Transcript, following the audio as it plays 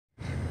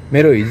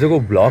मेरो हिजोको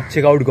vlog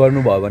checkout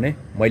गर्नुभयो भने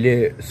मैले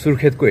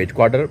सुर्खेतको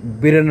हेडक्वार्टर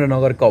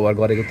वीरेन्द्रनगर कभर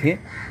गरेको थिएँ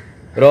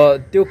र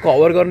त्यो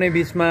कभर गर्ने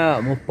बिचमा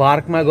म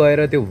पार्कमा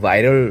गएर त्यो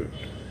भाइरल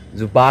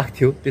जो बाघ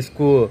थियो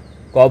त्यसको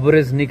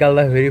कभरेज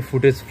निकाल्दाखेरि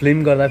फुटेज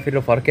फिल्म गर्दाखेरि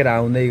फर्केर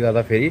आउँदै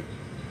गर्दाखेरि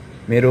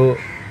मेरो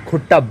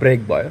खुट्टा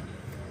ब्रेक भयो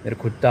मेरो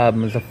खुट्टा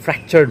मतलब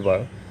फ्र्याक्चर्ड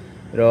भयो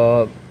र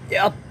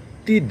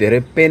यति धेरै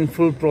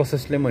पेनफुल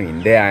प्रोसेसले म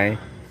हिँड्दै आएँ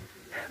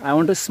I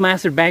want to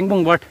smash it bang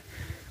bang but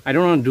I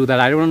don't want to do that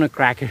I don't want to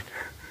crack it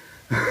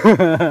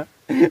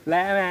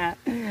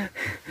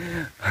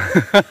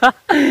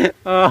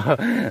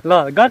ल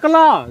गएको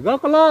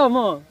ल म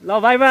ल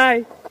बाई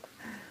बाई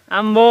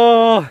आम्बो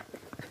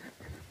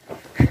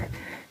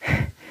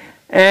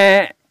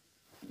ए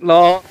ल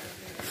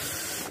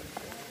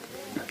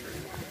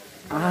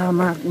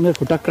आमा मेरो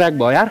खुट्टा क्र्याक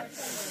भयो यार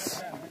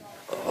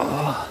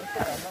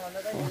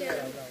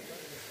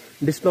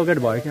डिस्लोकेट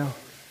भयो क्या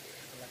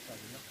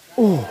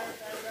ओ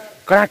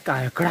क्रैक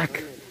आयो क्रैक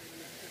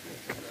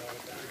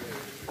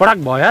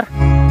भयो यार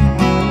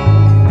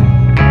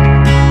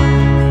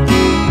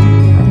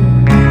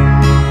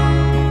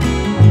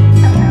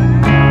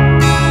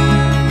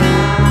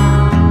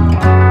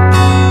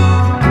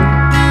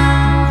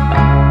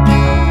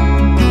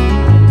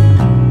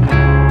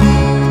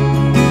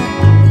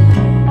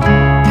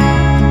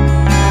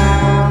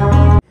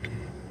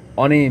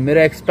अनि मेरो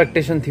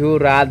एक्सपेक्टेसन थियो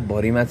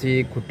रातभरिमा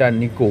चाहिँ खुट्टा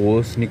निको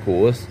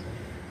होस्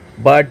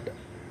but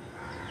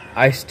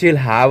I still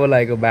have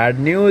like a bad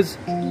news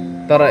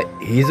तर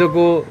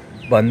हिजोको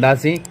भन्दा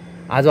चाहिँ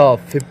आज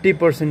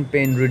 50%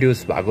 पेन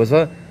रिड्युस भएको छ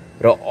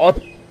र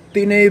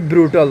अति नै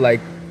ब्रुटल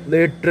लाइक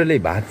लिटरली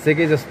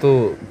भाँच्चेकै जस्तो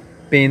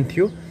पेन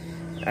थियो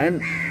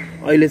एन्ड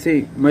अहिले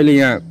चाहिँ मैले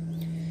यहाँ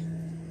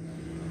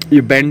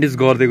यो ब्यान्डेज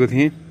गरिदिएको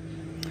थिएँ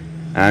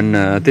एन्ड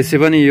त्यसै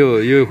पनि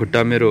यो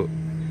खुट्टा मेरो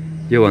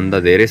योभन्दा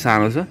धेरै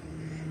सानो छ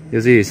यो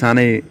चाहिँ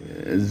सानै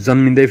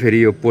जन्मिँदै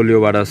फेरि यो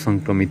पोलियोबाट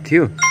सङ्क्रमित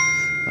थियो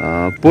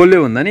पोलियो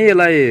भन्दा नि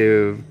यसलाई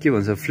के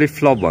भन्छ फ्लिप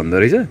फ्लप भन्दो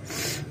रहेछ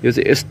यो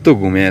चाहिँ यस्तो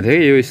घुमेको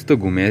थियो यो यस्तो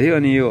घुमेको थियो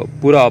अनि यो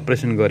पुरा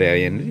अपरेसन गरे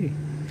यहाँनिर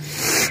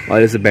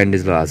अहिले चाहिँ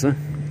ब्यान्डेज लगाएको छ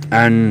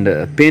एन्ड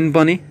पेन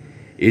पनि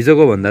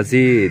हिजोको भन्दा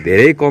चाहिँ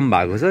धेरै कम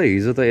भएको छ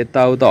हिजो त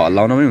यताउता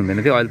हल्लाउन पनि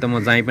हुँदैन थियो अहिले त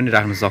म जहीँ पनि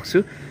राख्न सक्छु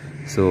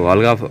सो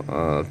हल्का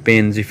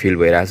पेन चाहिँ फिल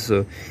भइरहेको छ सो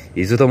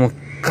हिजो त म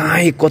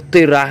कहीँ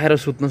कतै राखेर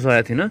सुत्न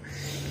सकेको थिइनँ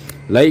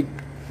लाइक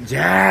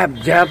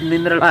झ्याप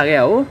निन्द्रा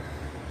लाग्यो हो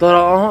तर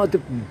त्यो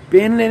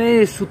पेनले नै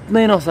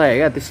सुत्नै नसके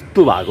क्या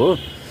त्यस्तो भएको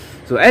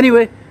so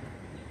anyway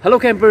hello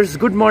क्याम्पर्स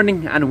good morning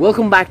and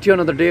welcome back to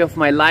another day of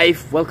my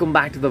life welcome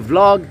back to the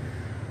vlog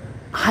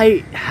I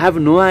have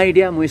no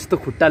idea म यस्तो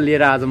खुट्टा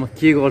लिएर आज म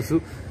के गर्छु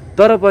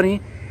तर पनि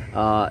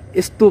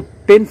यस्तो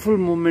पेनफुल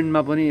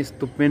मोमेन्टमा पनि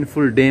यस्तो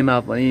पेनफुल डेमा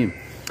पनि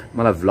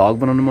मलाई भ्लग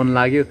बनाउनु मन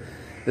लाग्यो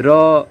र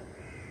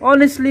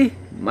अनेस्टली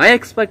माई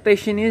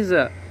एक्सपेक्टेसन इज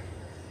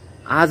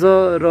आज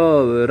र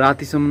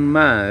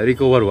रातिसम्ममा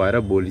रिकभर भएर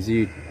भोलि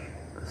चाहिँ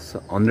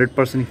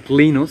 100%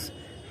 क्लिन होस्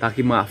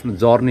ताकि म आफ्नो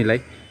जर्नीलाई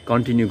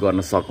कन्टिन्यू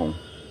गर्न सकौँ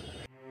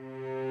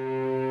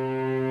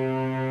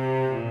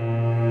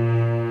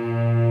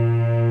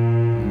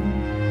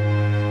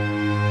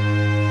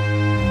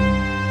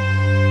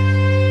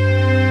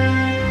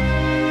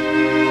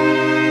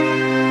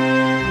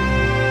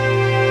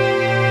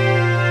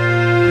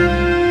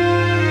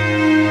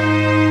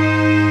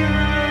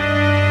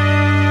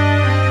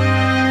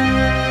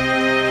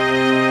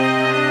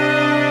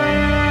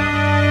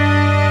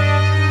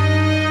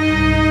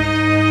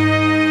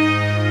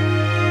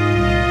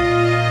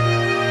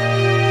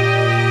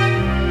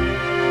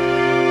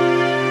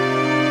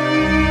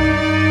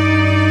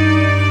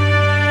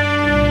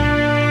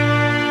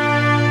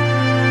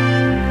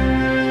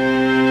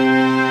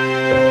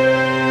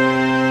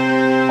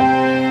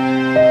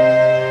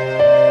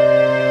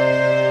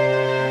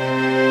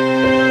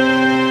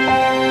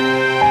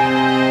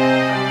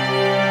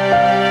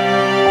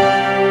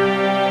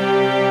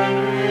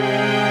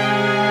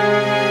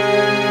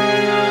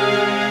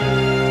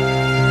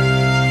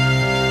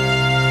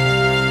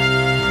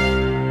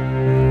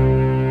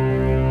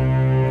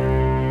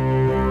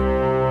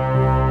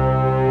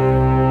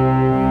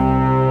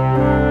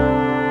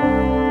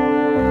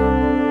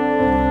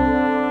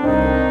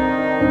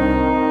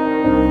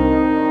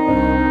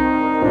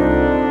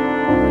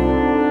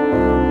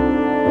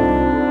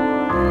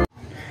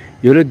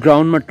यो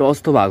ग्राउन्डमा टच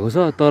त भएको छ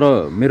तर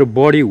मेरो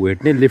बडी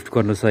वेट नै लिफ्ट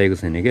गर्न सकेको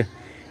छैन क्या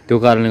त्यो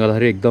कारणले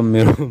गर्दाखेरि एकदम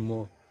मेरो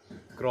म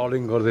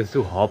क्रलिङ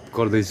गर्दैछु हप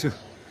गर्दैछु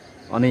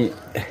अनि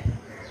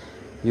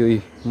यो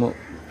म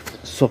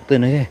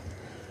सक्दैन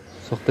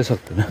क्या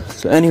सक्दैन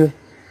सो एनिवे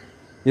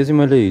यो चाहिँ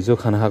मैले हिजो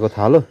खाना खाएको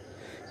थालो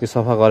यो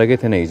सफा गरेकै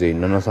थिएन हिजो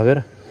हिँड्न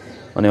नसकेर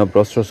अनि अब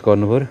ब्रस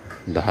गर्नु पऱ्यो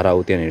धारा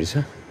उ त्यहाँनिर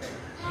छ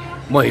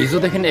म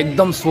हिजोदेखि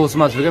एकदम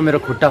सोचमा छु क्या मेरो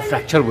खुट्टा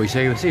फ्र्याक्चर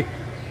भइसकेपछि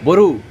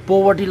बरु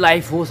पोभर्टी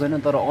लाइफ होस् होइन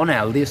तर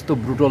अनहेल्दी यस्तो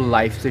ब्रुटल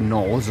लाइफ चाहिँ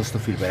नहोस् जस्तो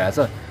फिल भइरहेछ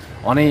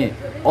अनि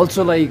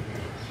also like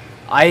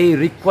I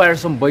require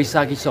some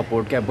Baisakhi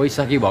support क्या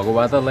बैशाखी भएको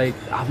भए त लाइक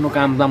आफ्नो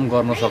काम दाम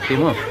गर्न सक्थेँ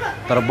म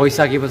तर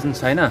बैशाखी पनि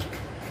छैन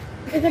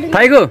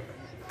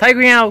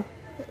थाइकु यहाँ आऊ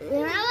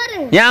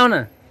यहाँ आऊ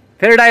न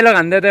फेरि डायलग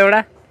हान्दै त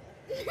एउटा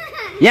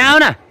यहाँ आऊ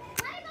न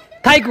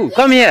थाइकु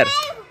कम हियर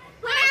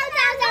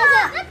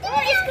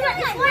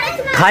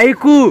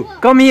थाइकु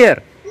कम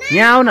हियर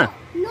यहाँ आऊ न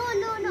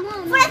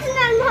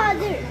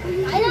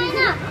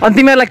अनि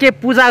तिमीहरूलाई के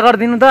पूजा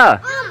गरिदिनु त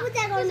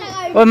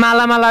ओ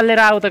माला माला लिएर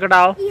आऊ त केटा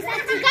हो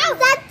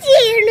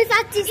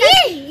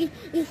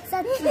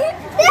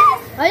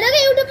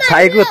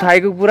थाइकु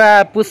थाइकु पुरा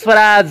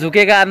पुष्परा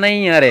झुकेका नै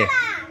अरे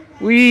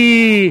उही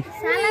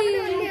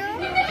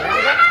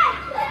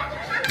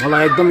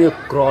मलाई एकदम यो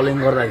क्रलिङ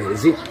गर्दाखेरि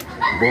चाहिँ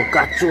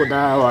बोका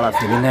चोदावाला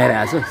फिलिङ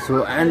आइरहेको छ सो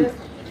एन्ड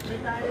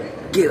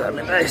के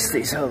गर्ने त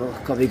यस्तै छ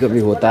कभी कभी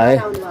होता है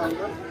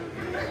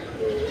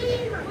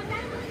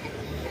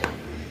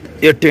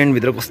यो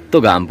टेन्टभित्र कस्तो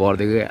घाम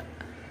पर्दिएको क्या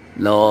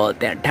ल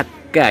त्यहाँ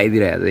ठ्याक्कै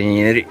आइदिइरहेको छ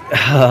यहाँनिर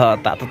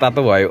तातो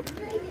तातो भयो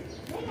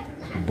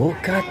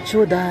बोका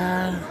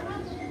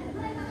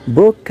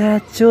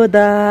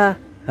चोदा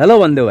हेलो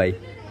भनिदेऊ भाइ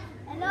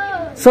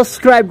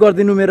सब्सक्राइब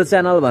गरिदिनु मेरो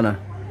च्यानल भन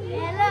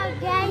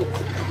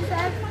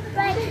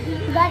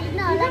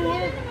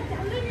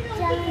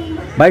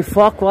भाइ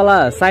फकवाला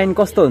साइन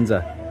कस्तो हुन्छ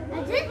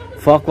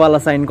फकवाला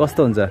साइन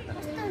कस्तो हुन्छ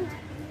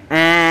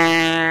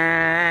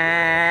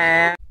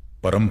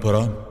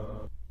परम्परा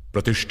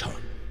प्रतिष्ठा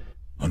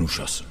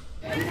अनुशासन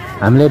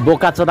हामीले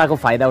बोका चोदाको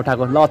फाइदा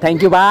उठाएको ल थ्याङ्क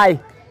यू भाइ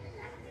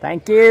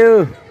थ्याङ्क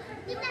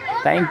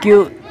यू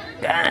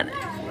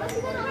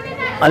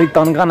अलिक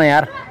तन्का न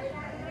यार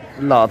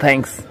ल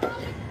थ्याङ्क्स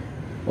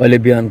अहिले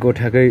बिहानको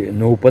ठ्याक्कै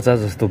 9:50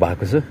 जस्तो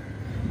भएको छ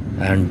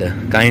एन्ड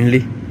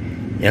काइन्डली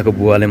यहाँको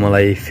बुवाले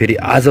मलाई फेरि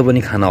आज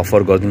पनि खाना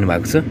अफर गरिदिनु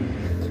भएको छ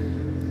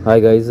हाई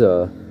गाइज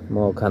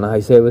म खाना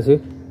खाइसकेपछि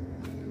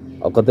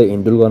कतै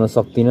हिन्डुल गर्न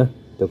सक्दिनँ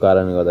त्यो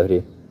कारणले गर्दाखेरि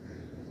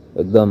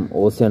एकदम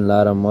ओछ्यान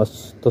लाएर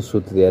मस्त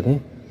सुतिदिएको थिएँ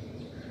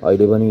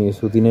अहिले पनि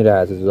सुति नै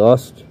रहेको छु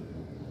जस्ट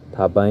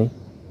थाहा पाएँ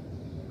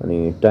अनि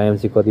टाइम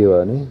चाहिँ कति भयो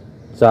भने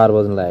 4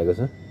 बज्न लागेको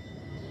छ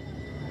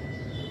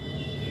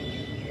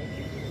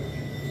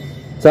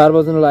 4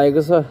 बज्न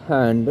लागेको छ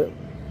एन्ड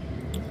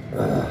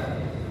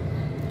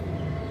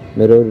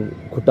मेरो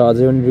खुट्टा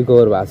अझै पनि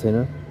रिकभर भएको छैन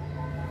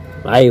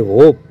I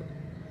hope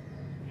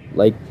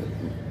like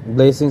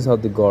blessings of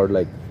the God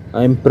like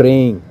I am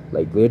praying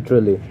like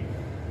literally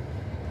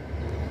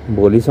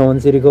भोलिसम्म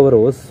चाहिँ रिकभर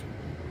होस्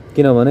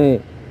किनभने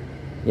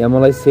यहाँ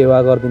मलाई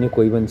सेवा गरिदिने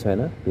कोही पनि छैन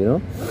यु नो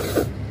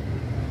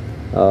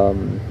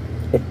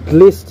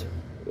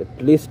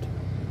एटलिस्ट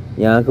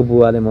यहाँको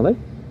बुवाले मलाई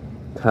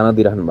खाना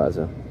दिइराख्नु भएको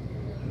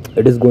छ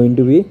it is going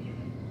to be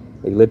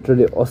like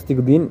literally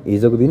अस्तिको दिन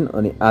हिजोको दिन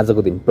अनि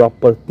आजको दिन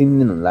प्रपर 3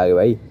 दिन हुन लाग्यो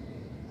भाइ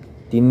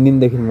 3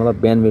 दिनदेखि मलाई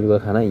बिहान बेलुका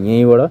खाना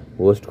यहीँबाट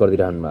होस्ट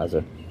गरिदिइराख्नु भएको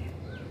छ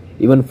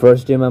इभन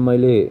फर्स्ट डेमा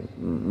मैले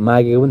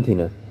मागेको पनि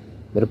थिइनँ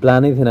मेरो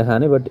प्लानै थिएन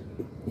खाने but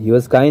he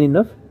was kind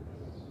enough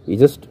he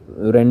just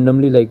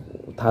randomly like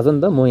थाहा छ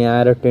नि त म यहाँ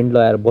आएर टेन्ट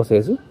लगाएर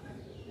बसेको छु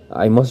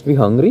I must be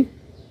hungry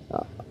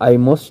I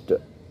must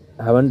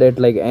haven't at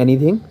like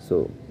anything so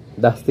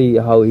that's the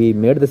how he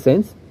made the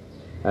sense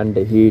and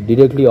he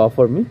directly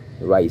offer me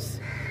rice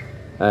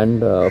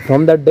and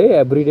from that day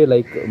every day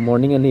like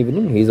morning and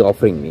evening he is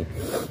offering me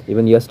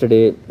even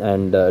yesterday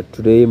and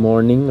today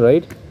morning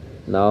right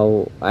now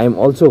I am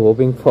also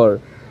hoping for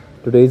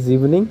today's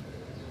evening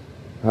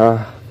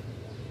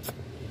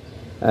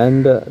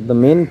and the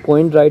main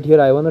point right here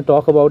I want to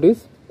talk about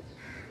is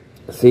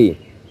see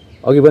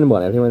अघि पनि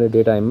भनेको थिएँ मैले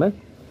day टाइममा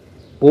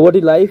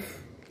poverty life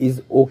is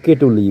okay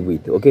to live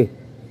with okay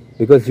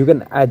because you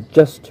can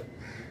adjust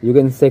you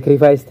can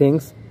sacrifice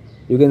things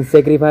you can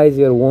sacrifice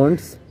your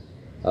wants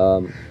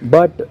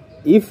but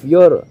if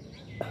your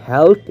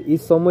health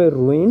is somewhere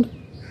ruined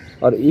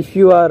or if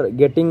you are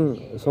getting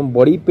some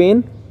body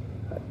pain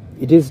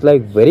it is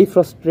like very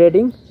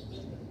frustrating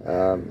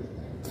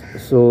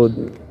so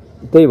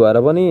त्यही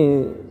भएर पनि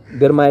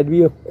there might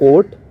be a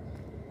quote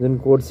जुन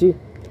quote चाहिँ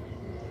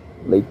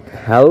like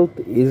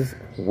health is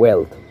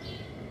wealth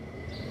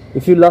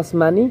if you lost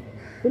money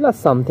you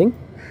lost something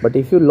but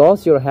if you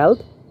lost your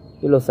health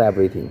you lost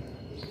everything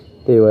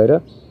त्यही भएर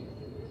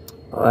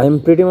I am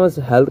pretty much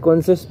health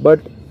conscious but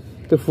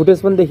त्यो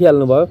footage पनि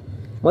देखिहाल्नु भयो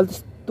मैले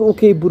त्यस्तो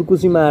केही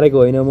बुर्कुसी मारेको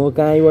होइन म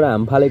कहीँबाट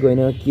हाम फालेको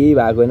होइन केही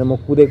भएको होइन म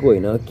कुदेको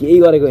होइन केही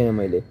गरेको होइन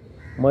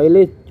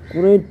मैले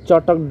कुनै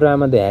चटक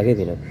ड्रामा देखाएकै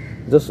थिइनँ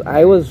just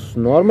I was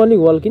normally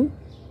working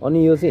अनि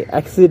यो चाहिँ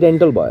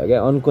एक्सिडेन्टल भयो क्या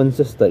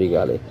अनकन्सियस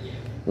तरिकाले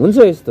हुन्छ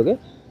यस्तो क्या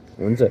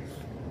हुन्छ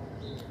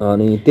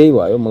अनि त्यही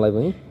भयो मलाई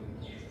पनि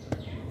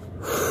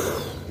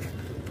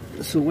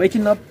सो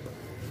वेकिङ अप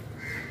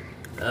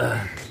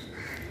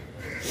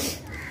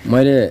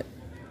मैले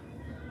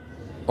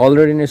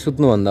अलरेडी नै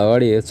सुत्नुभन्दा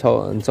अगाडि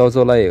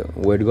चाउचाउलाई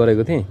वेट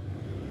गरेको थिएँ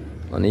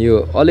अनि यो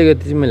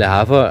अलिकति चाहिँ मैले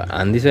हाफ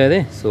हानिदिइसकेको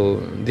थिएँ so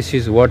this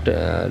is what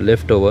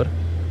left over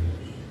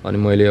अनि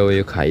मैले अब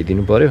यो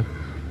खाइदिनु पऱ्यो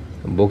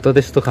भोक त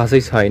त्यस्तो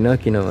खासै छैन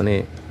किनभने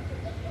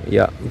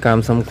या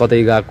कामसाम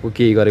कतै गएको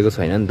केही गरेको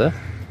छैन नि त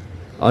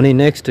अनि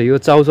नेक्स्ट यो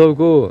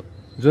चाउचाउको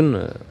जुन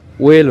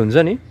ओयल हुन्छ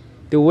नि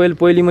त्यो ओयल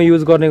पहिले म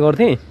युज गर्ने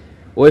गर्थेँ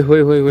ओइ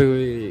होइ होइ होइ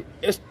होइ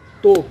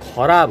यस्तो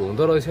खराब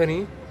हुँदो रहेछ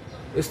नि,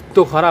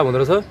 यस्तो खराब हुँदो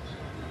रहेछ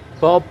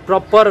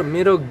प्रपर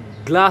मेरो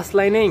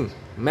ग्लासलाई नै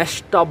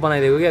मेस्टअप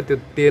बनाइदिएको क्या त्यो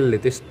तेलले,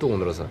 त्यस्तो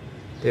हुँदो रहेछ।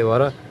 त्यही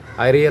भएर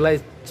आई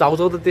रियलाइज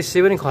चाउचाउ त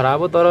त्यसै पनि खराब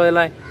हो, तर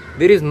यसलाई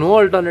there is no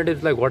alternative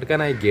like what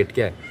can I get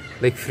क्या,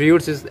 लाइक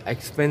फ्रुट्स इज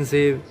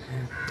एक्सपेन्सिभ,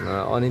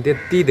 अनि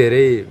त्यति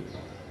धेरै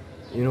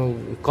यु नो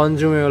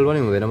कन्ज्युमेबल पनि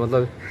हुँदैन।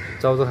 मतलब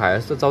चाउचाउ खाए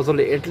जस्तो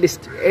चाउचाउले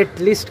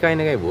एटलिस्ट काहीँ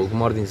न काहीँ भोक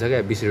मरिदिन्छ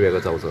क्या 20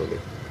 रुपियाँको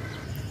चाउचाउले।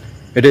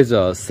 It is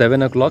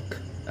 7 o'clock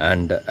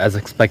and as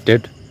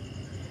expected,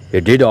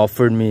 they did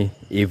offer me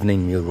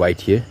evening meal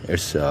right here.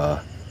 It's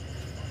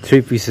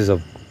 3 pieces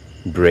of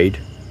bread,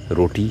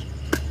 roti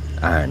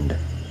and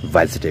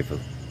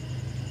vegetable.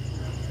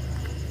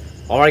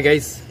 Alright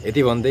guys,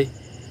 यति भन्दै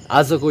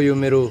आजको यो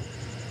मेरो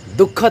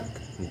दुःखद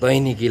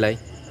दैनिकीलाई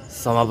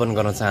समापन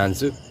गर्न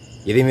चाहन्छु।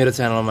 यदि मेरो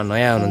च्यानलमा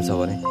नयाँ हुनुहुन्छ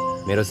भने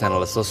मेरो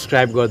च्यानललाई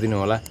सब्स्क्राइब गरिदिनु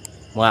होला।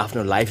 म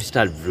आफ्नो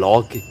लाइफस्टाइल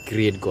भ्लग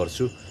क्रिएट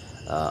गर्छु।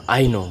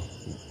 I know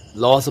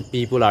lots of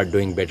people are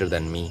doing better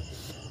than me,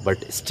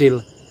 but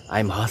still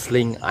I'm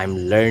hustling, I'm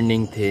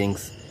learning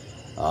things.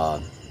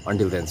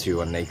 Until then, see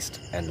you on next,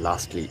 and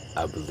lastly,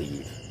 I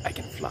believe I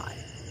can fly.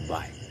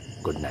 Bye,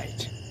 good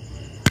night.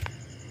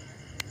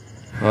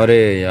 अरे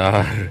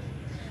यार,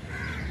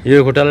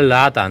 यो खुट्टाले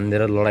लात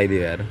हान्दिएर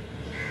लडाइदियो यार,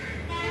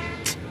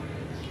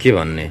 के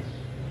भन्ने।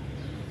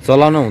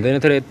 चलाउन हुँदैन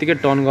थियो, यत्तिकै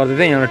टर्न गर्दै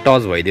थिएँ, यहाँ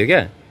टच भइदियो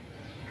क्या।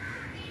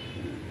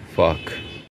 फक।